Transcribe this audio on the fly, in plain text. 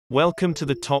Welcome to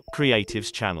the Top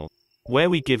Creatives channel, where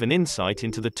we give an insight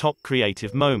into the top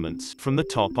creative moments from the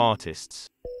top artists.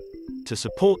 To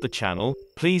support the channel,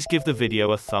 please give the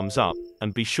video a thumbs up,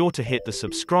 and be sure to hit the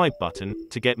subscribe button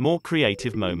to get more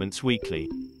creative moments weekly.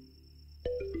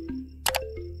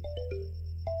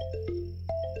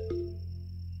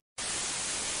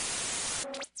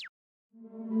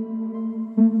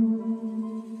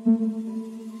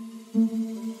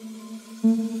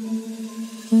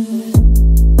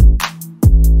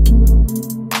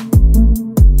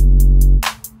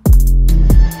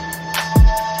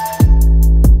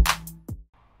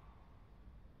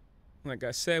 Like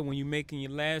I said, when you're making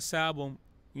your last album,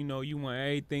 you know, you want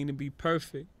everything to be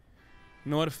perfect.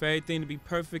 In order for everything to be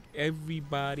perfect,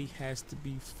 everybody has to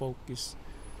be focused.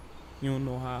 You don't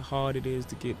know how hard it is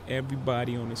to get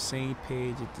everybody on the same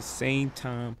page at the same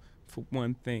time for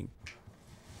one thing.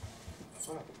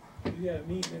 You got a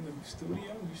meeting in the studio,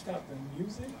 you stop the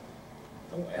music?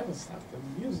 Don't ever stop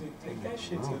the music. Take that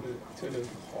shit to the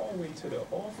hallway, to the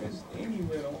office,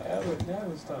 anywhere. Don't ever,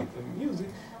 never stop the music.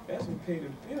 That's what pay the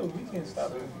bills. We can't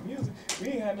stop the music. We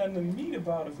ain't had nothing to meet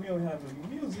about if we don't have the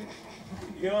music.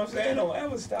 You know what I'm saying? Don't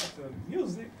ever stop the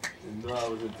music. You know I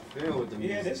was interfering with the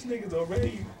music. Yeah, this nigga's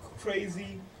already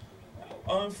crazy,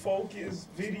 unfocused,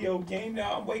 video game.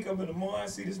 Now I wake up in the morning, I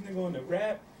see this nigga on the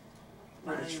rap.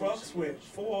 With trucks with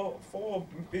four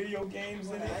video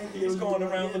games in it. He's going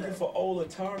around looking for old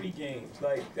Atari games.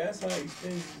 Like, that's how he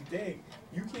spends his day.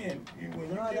 You can't.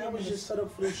 That was just set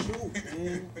up for the shoot,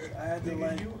 man. I had to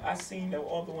like. I seen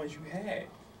all the ones you had.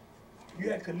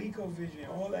 You had ColecoVision,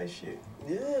 all that shit.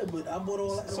 Yeah, but I bought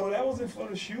all that. So that wasn't for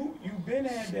the shoot. You been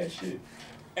had that shit.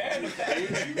 And the fact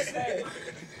that you said.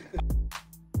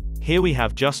 Here we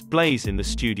have Just Blaze in the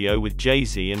studio with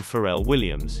Jay-Z and Pharrell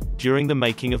Williams, during the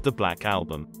making of the Black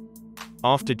album.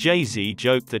 After Jay-Z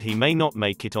joked that he may not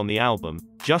make it on the album,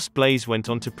 Just Blaze went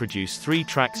on to produce 3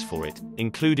 tracks for it,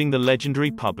 including the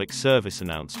legendary public service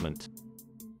announcement.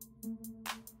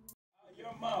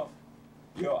 Your mouth.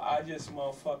 Yo, I just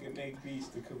motherfucking make beats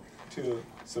to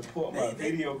support my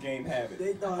video game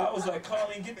habit. I was like,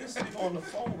 Colleen, get this nigga on the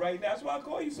phone right now. That's why I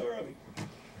called you so early.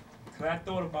 I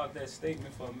thought about that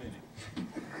statement for a minute,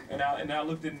 and I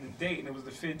looked at the date, and it was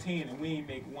the 15th, and we ain't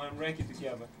make one record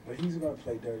together. But he's gonna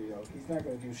play dirty though. He's not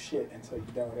gonna do shit until you're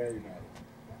done with everybody.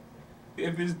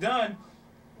 If it's done,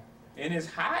 and it's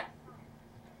hot,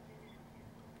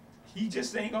 he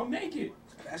just ain't gonna make it.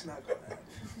 That's not gonna happen.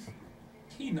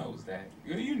 He knows that.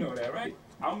 You know that, right?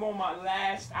 I'm on my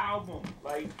last album,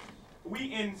 like.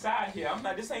 We inside here. I'm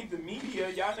not. This ain't the media.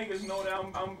 Y'all niggas know that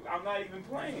I'm not even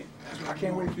playing. I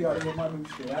can't wait for y'all to hear my new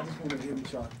shit. I just want to hear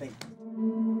what y'all think.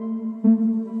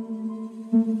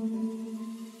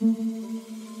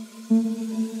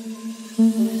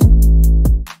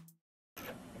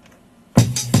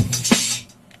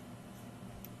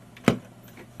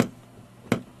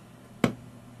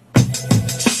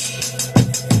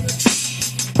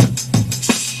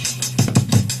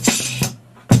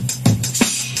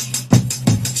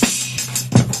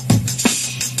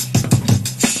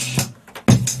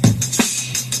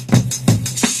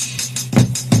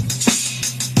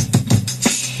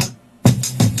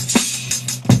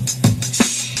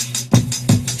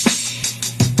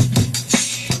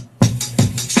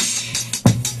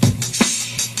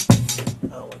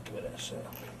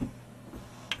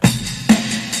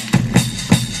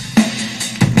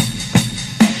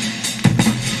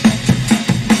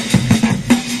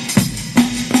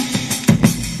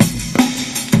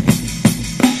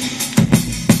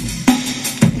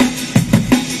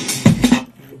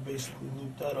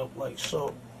 That up like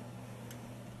so.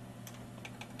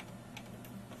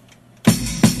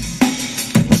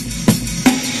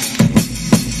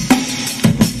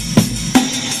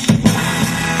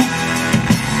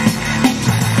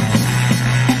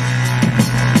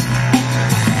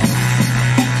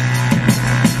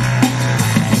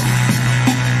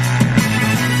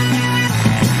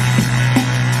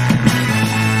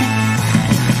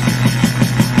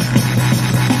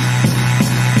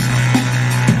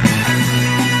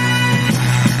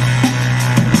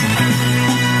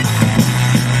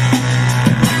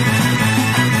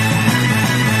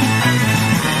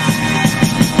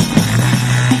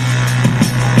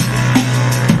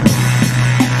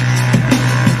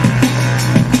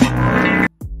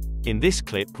 In this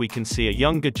clip we can see a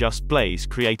younger Just Blaze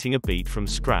creating a beat from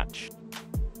scratch.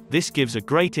 This gives a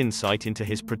great insight into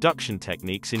his production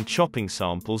techniques in chopping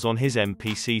samples on his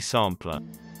MPC sampler.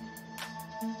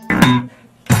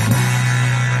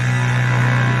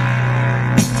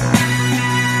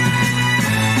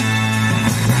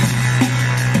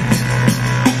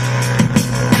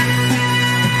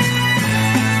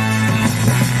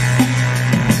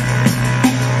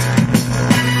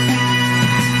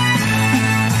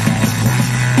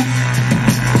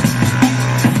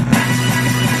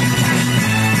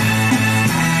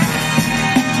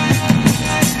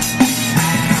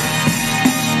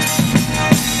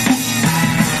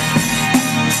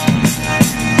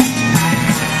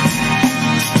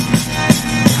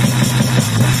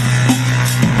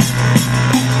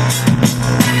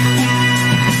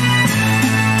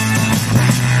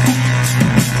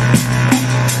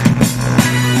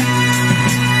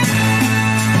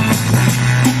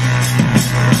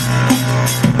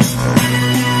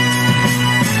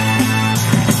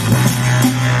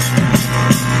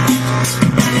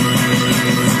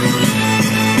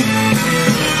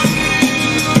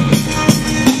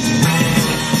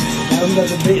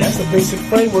 That's the basic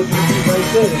framework you do right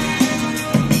there.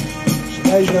 So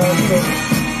now you gotta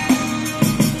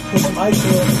put some ice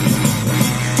on it.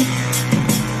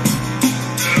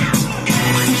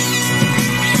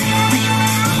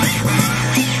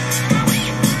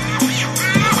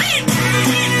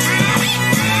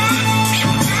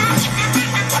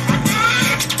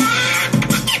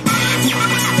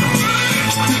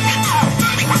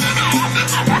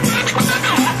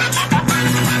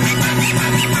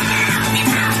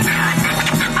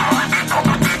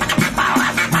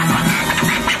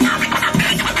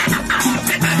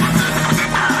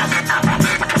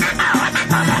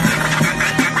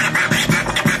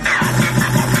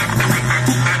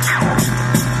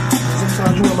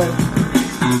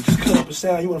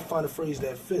 Sound, you want to find a phrase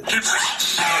that fits.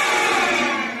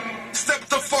 Step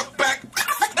the fuck back.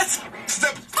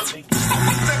 Step the fuck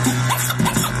back.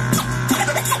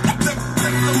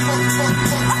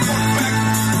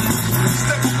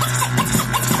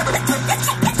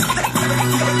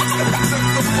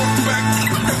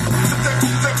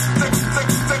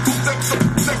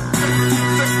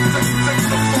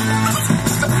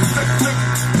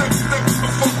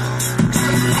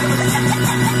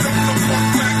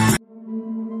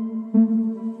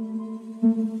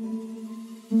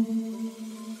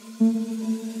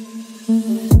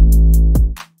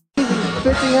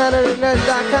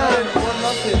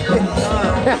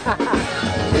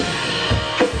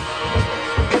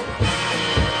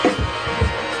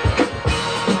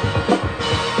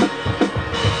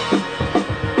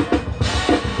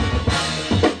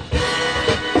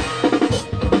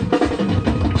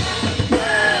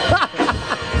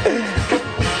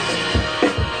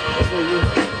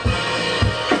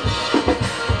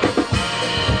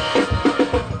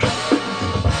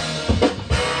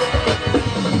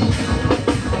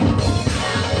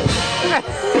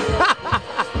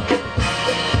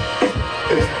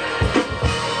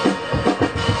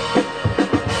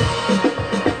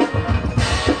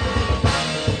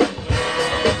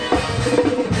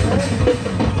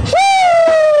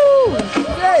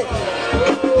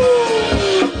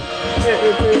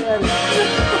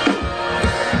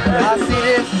 Y'all see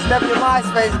this? Step your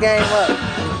MySpace game up.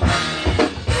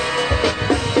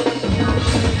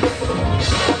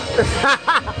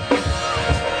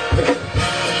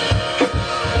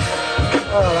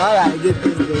 Oh, I gotta get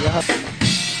this thing up.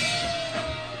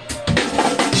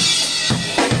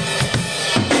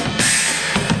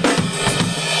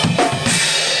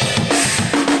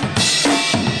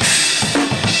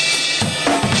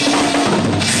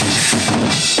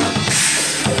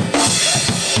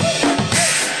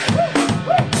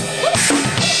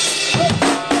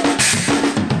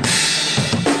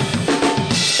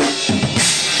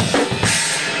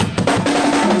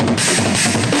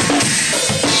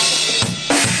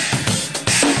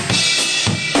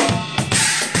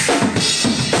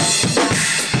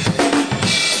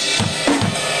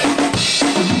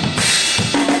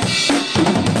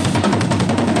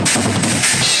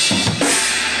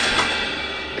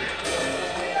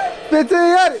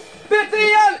 1500!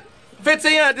 1500!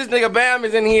 1500! This nigga Bam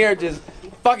is in here just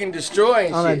fucking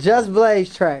destroying on shit. a Just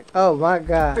Blaze track. Oh my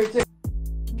god.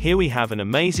 Here we have an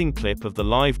amazing clip of the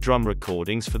live drum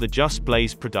recordings for the Just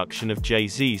Blaze production of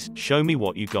Jay-Z's Show Me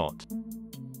What You Got.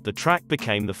 The track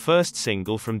became the first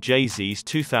single from Jay-Z's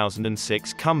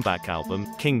 2006 comeback album,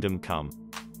 Kingdom Come.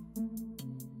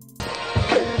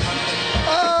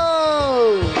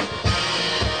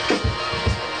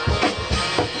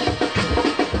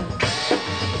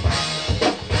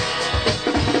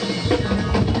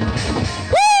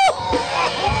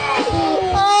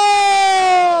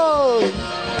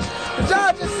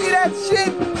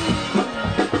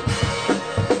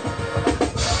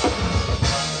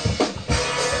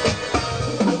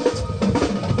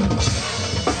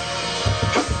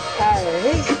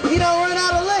 He don't run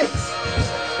out of licks.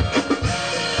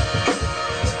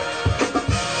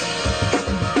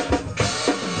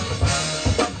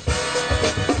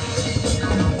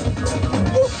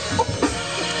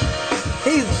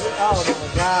 He's, oh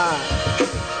my God.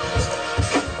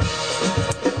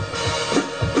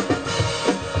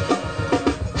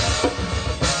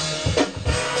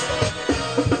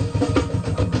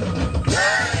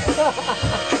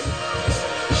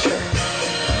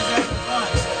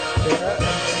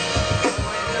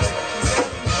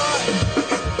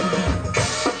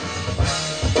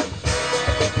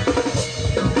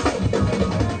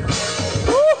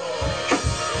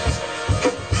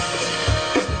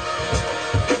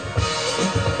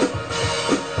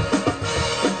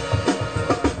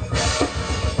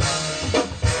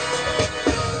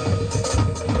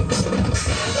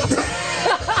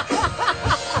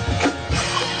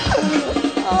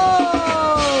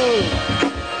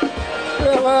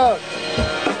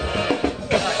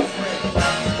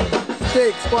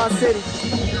 Squad City.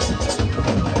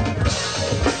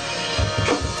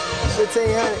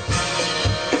 1500.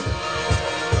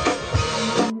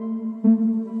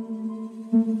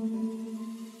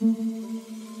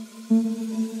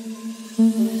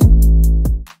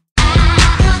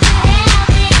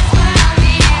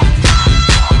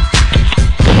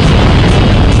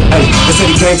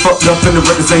 Came fucked up and the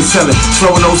records ain't selling.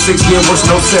 Slow in 06, getting worse in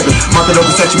 07. Market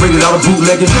oversaturated, all the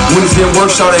bootlegging. When it's getting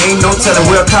worse, y'all, there ain't no telling.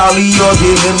 Well, Kyle Lee, or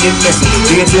get him get messy.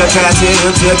 Then tell Kai, tell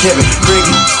him, tell Kevin. Craig,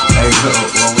 hey,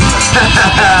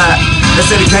 they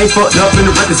said it came fucked up and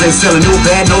the records ain't selling. No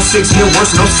bad, no 6, getting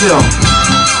worse, no 7.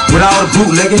 With all the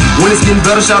bootlegging. When it's getting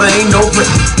better, y'all, there ain't no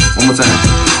pressure. One more time.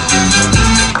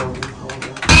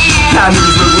 Y'all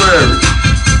niggas look worried.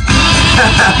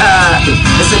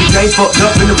 They said the game fucked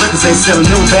up and the records ain't selling.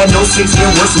 No bad, no 6,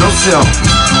 getting worse, no 7.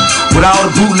 With all the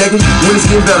bootlegging, when it's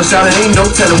getting better, shout it ain't no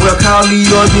telling. Well, Kyle Lee,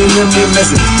 or get him get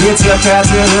messy. Then tell Kai,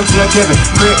 tell him, tell Kevin.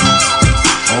 Craig.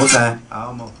 One more time.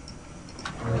 Almost.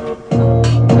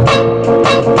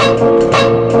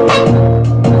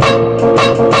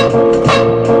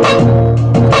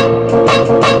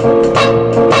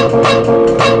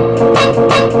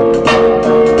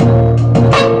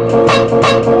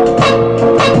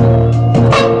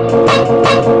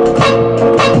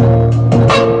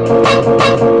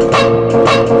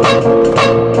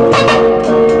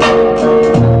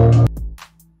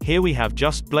 Here we have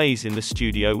Just Blaze in the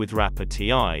studio with rapper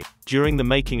T.I, during the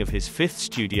making of his 5th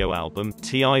studio album,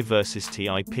 T.I vs.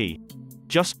 T.I.P.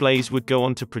 Just Blaze would go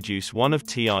on to produce one of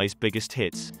T.I.'s biggest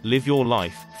hits, Live Your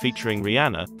Life, featuring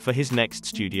Rihanna, for his next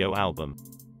studio album.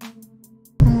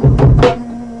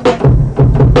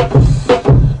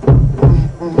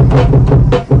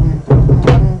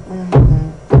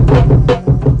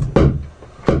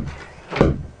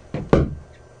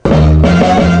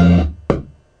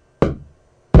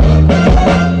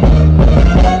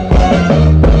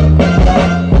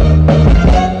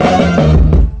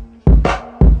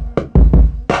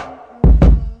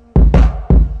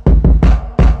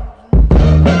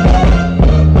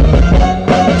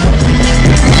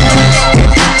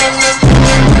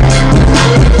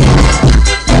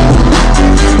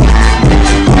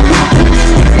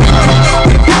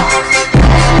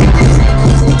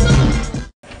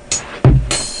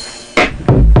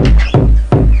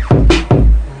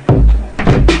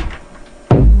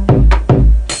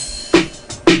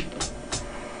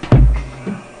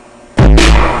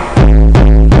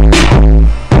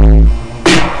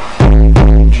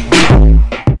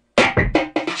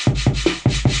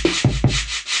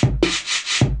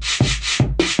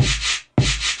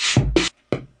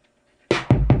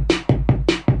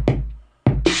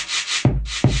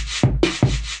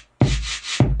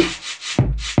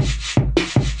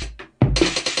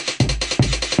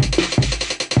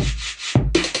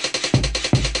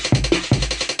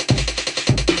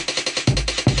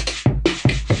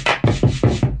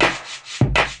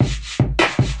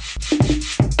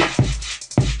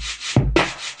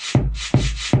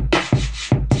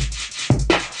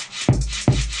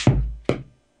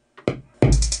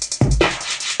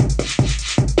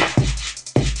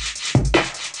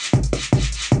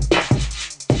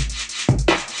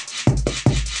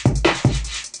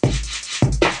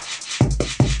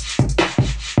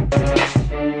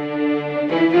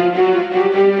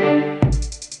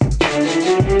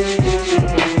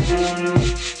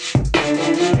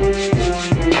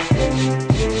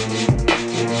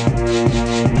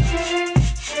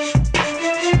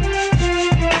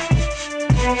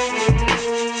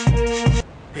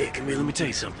 Tell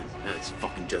you something. That's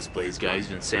fucking Just Blaze, guys.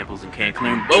 Doing samples and can't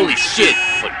clear them. Holy shit!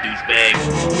 Fuck douchebag.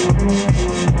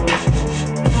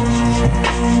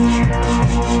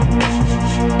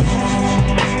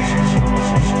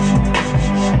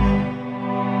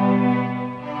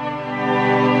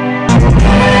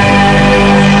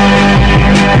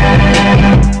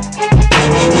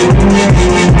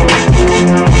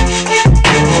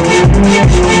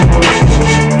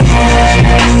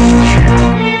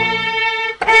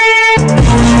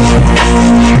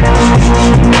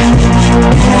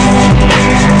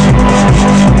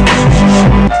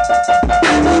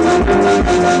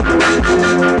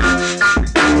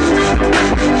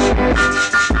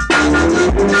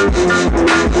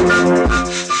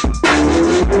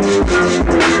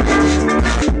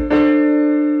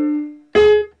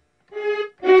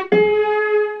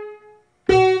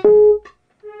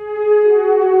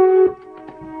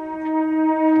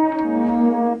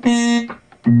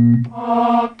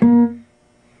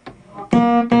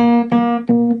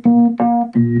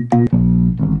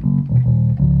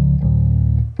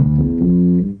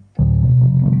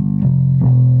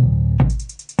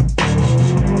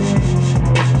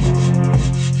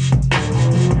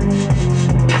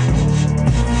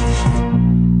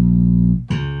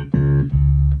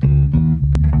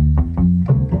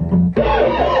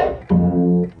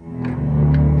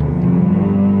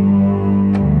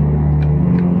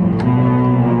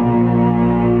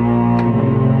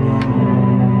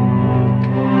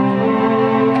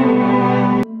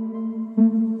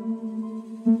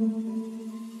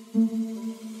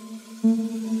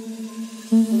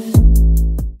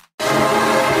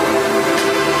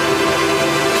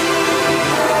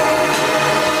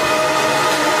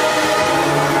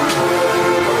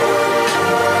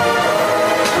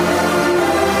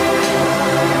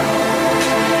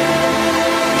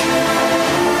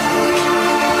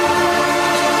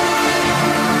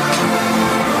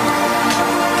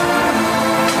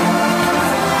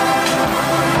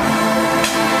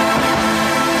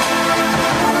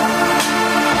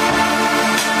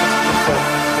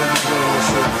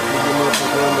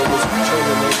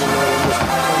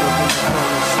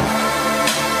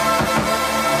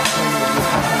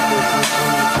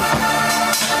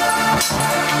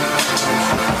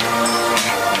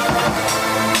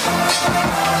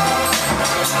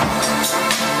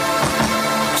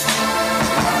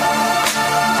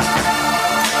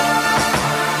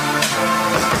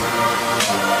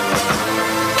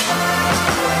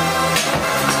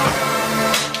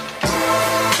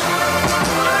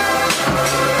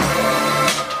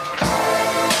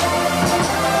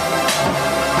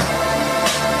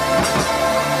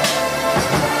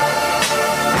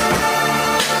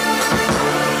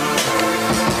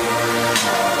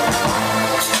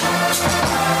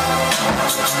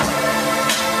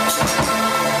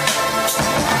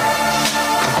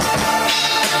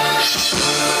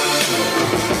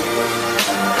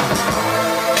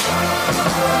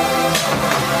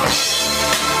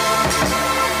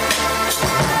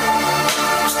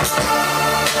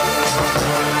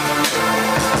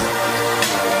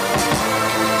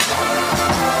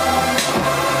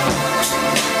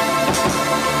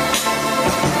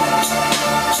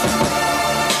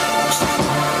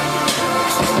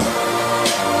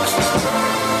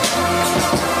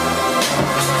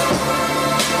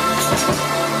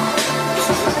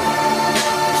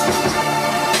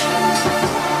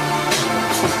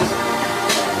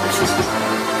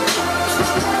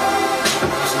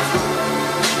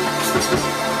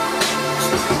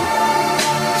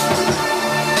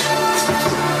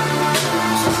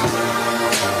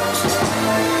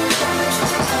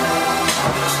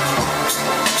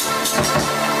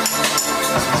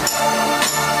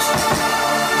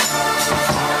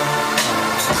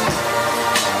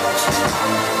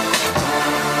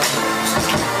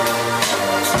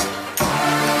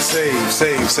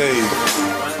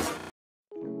 Save.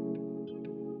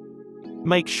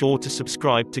 Make sure to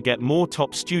subscribe to get more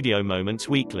top studio moments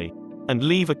weekly. And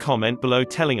leave a comment below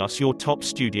telling us your top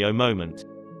studio moment.